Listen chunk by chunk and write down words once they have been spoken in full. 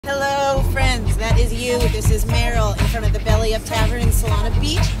is you. This is Meryl in front of the Belly Up Tavern in Solana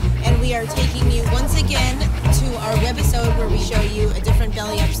Beach, and we are taking you once again to our webisode where we show you a different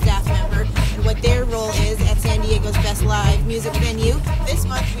Belly Up staff member and what their role is at San Diego's best live music venue. This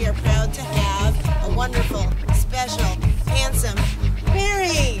month we are proud to have a wonderful, special, handsome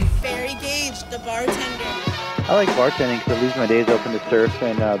Barry Gage, the bartender. I like bartending because it leaves my days open to surf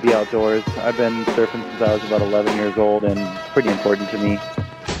and be outdoors. I've been surfing since I was about 11 years old, and it's pretty important to me.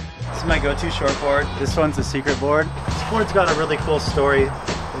 This is my go-to shortboard. This one's a secret board. This board's got a really cool story.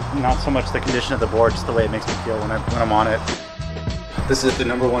 Not so much the condition of the board, just the way it makes me feel when I'm on it. This is the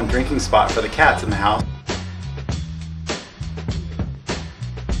 #1 drinking spot for the cats in the house.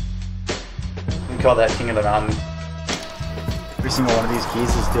 We call that King of the Mountain. Every single one of these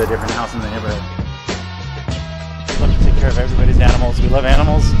keys is to a different house in the neighborhood. Love to take care of everybody's animals. We love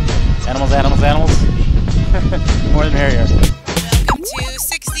animals. Animals, animals, animals. More than merrier. Welcome to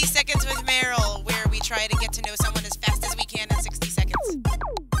 60 Seconds with Meryl, where we try to get to know someone as fast as we can in 60 seconds.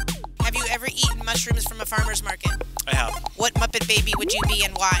 Have you ever eaten mushrooms from a farmer's market? I have. What Muppet baby would you be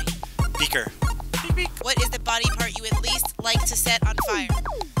and why? Beaker. What is the body part you at least like to set on fire?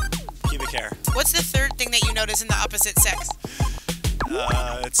 Pubic hair. What's the third thing that you notice in the opposite sex?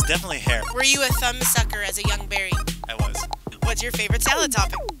 It's definitely hair. Were you a thumb sucker as a young Barry? I was. What's your favorite salad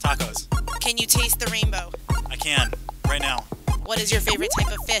topping? Tacos. Can you taste the rainbow? I can. Right now. What is your favorite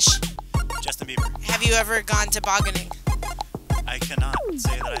type of fish? Justin Bieber. Have you ever gone tobogganing? I cannot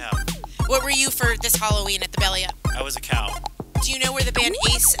say that I have. What were you for this Halloween at the Belly Up? I was a cow. Do you know where the band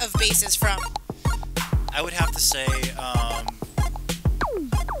Ace of Base is from? I would have to say,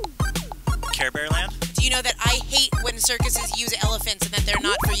 Care Bear Land. Do you know that I hate when circuses use elephants and that they're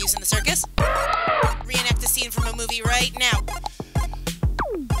not for use in the circus? Reenact a scene from a movie right now.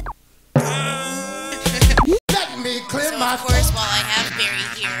 Let me clear So my of course, while I have Barry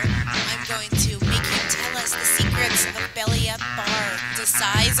here, I'm going to make him tell us the secrets of Belly Up Bar. Does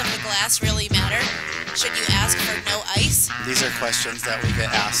size of the glass really matter? Should you ask for no ice? These are questions that we get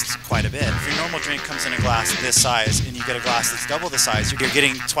asked quite a bit. If your normal drink comes in a glass this size and you get a glass that's double the size, you're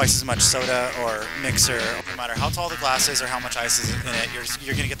getting twice as much soda or mixer. No matter how tall the glass is or how much ice is in it,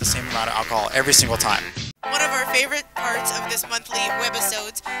 you're going to get the same amount of alcohol every single time. One of our favorite parts of this monthly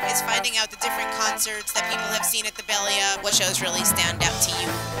webisodes is finding out the different concerts that people have seen at the Belly Up. What shows really stand out to you?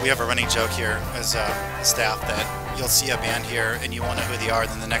 We have a running joke here as staff that you'll see a band here and you won't know who they are,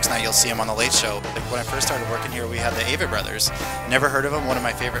 then the next night you'll see them on the Late Show. Like when I first started working here, we had the Avett Brothers. Never heard of them, one of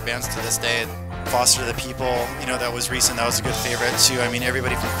my favorite bands to this day. Foster the People, you know, that was recent, that was a good favorite too. I mean,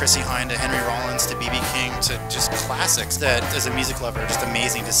 everybody from Chrissie Hynde to Henry Rollins to B.B. King to just classics that, as a music lover, just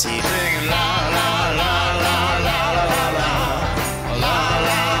amazing to see.